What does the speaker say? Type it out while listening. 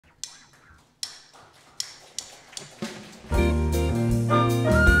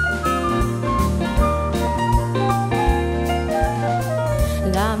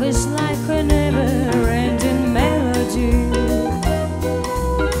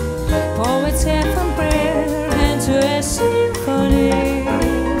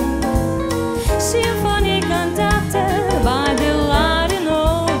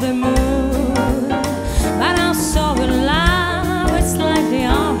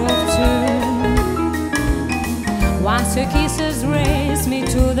voices raise me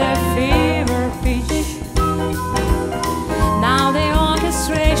to the fever pitch. Now the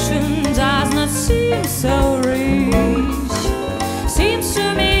orchestration does not seem so rich. Seems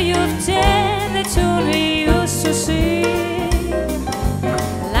to me you've taken the tune we used to sing,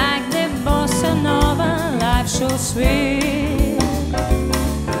 like the bossa nova life so sweet.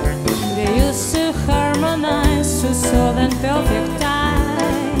 We used to harmonize to southern perfect time.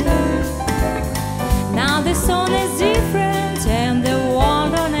 Now the song is different and the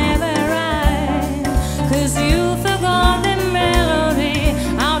world don't ever rhyme, 'cause you forgot the melody,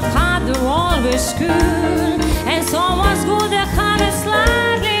 out hard the world was good, and so was good the heart is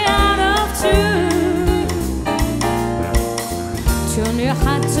slightly out of tune. Tune your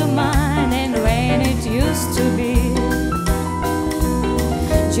heart to mine and when it used to be.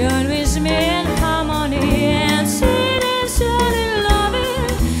 Join with me in harmony and sing and shout and love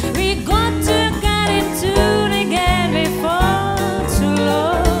it. We got to get in tune again before too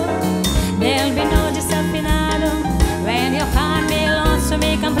long. There'll be no Desafinado when your heart belongs to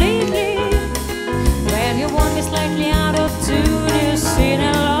me completely. When you want me slightly out of tune, you sing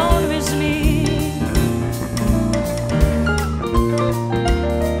along with me.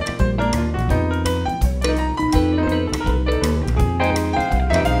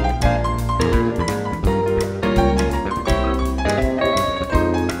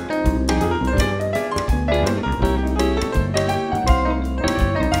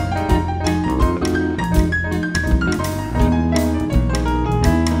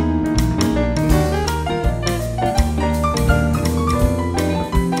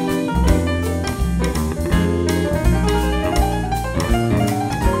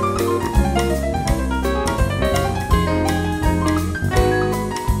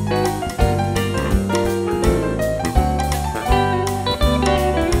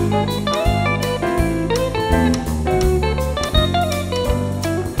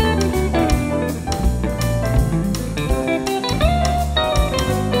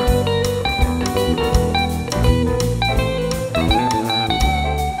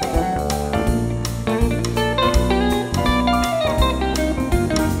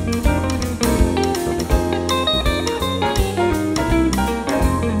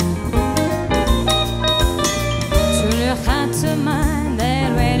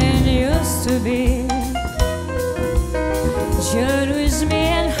 Join with me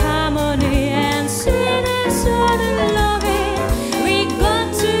in harmony and sing and shout and love it. We got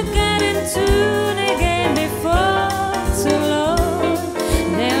to get in tune again before too long.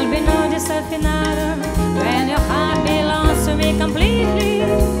 There'll be no Desafinado when your heart belongs to me completely.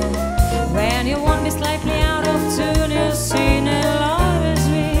 When you want me slightly out of tune, you sing along with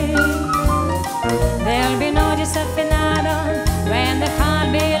me. There'll be no Desafinado when the heart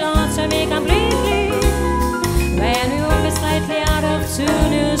belongs to me completely. When you want me slightly out of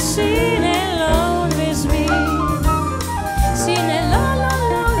tune, you see